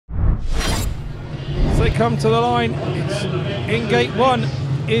they come to the line. It's in gate 1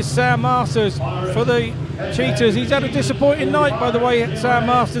 is Sam Masters for the Cheetahs. He's had a disappointing night, by the way. Sam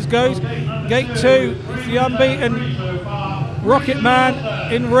Masters goes. Gate 2 is the unbeaten Rocket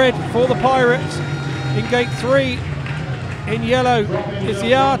Man in red for the Pirates. In gate 3 in yellow is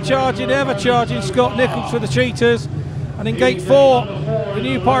the charging, ever charging Scott Nicholls for the Cheetahs. And in gate 4, the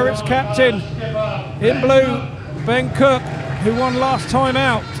new Pirates captain in blue, Ben Cook, who won last time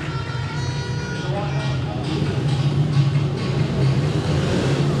out.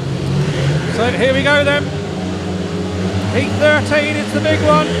 So here we go then. Heat 13 is the big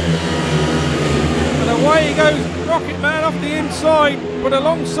one. And away he goes, Rocket Man off the inside, but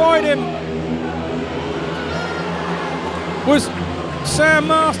alongside him was Sam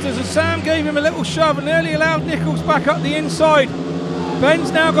Masters, and Sam gave him a little shove and nearly allowed Nicholls back up the inside.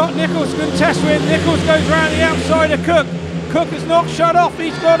 Ben's now got Nicholls contest with. Nicholls goes round the outside of Cook. Cook has not shut off,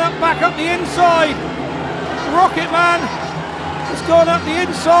 he's gone up back up the inside. Rocket Man has gone up the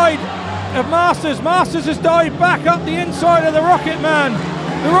inside of Masters. Masters has dived back up the inside of the Rocket Man.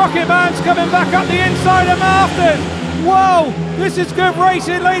 The Rocket Man's coming back up the inside of Masters. Whoa, this is good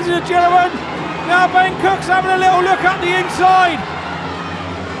racing, ladies and gentlemen. Now Ben Cook's having a little look up the inside.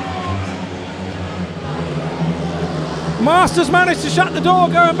 Masters managed to shut the door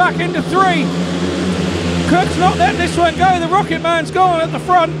going back into 3. Cook's not letting this one go. The Rocket Man's gone at the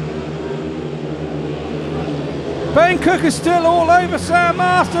front. Ben Cook is still all over Sam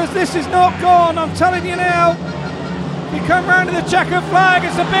Masters. This is not gone, I'm telling you now. We come round to the checkered flag.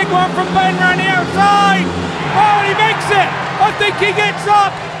 It's a big one from Ben round the outside. Oh, and he makes it. I think he gets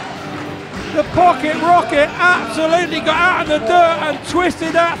up. The pocket rocket absolutely got out of the dirt and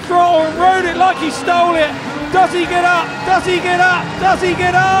twisted that throttle and rode it like he stole it. Does he get up? Does he get up? Does he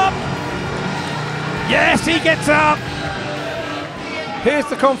get up? Yes, he gets up. Here's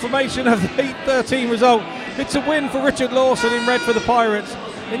the confirmation of the Heat 13 result. It's a win for Richard Lawson in red for the Pirates.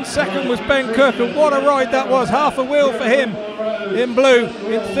 In second was Ben Cook, and what a ride that was. Half a wheel for him in blue.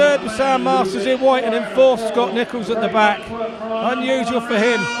 In third was Sam Masters in white, and in fourth Scott Nicholls at the back. Unusual for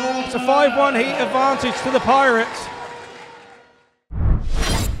him. It's a 5-1 heat advantage to the Pirates.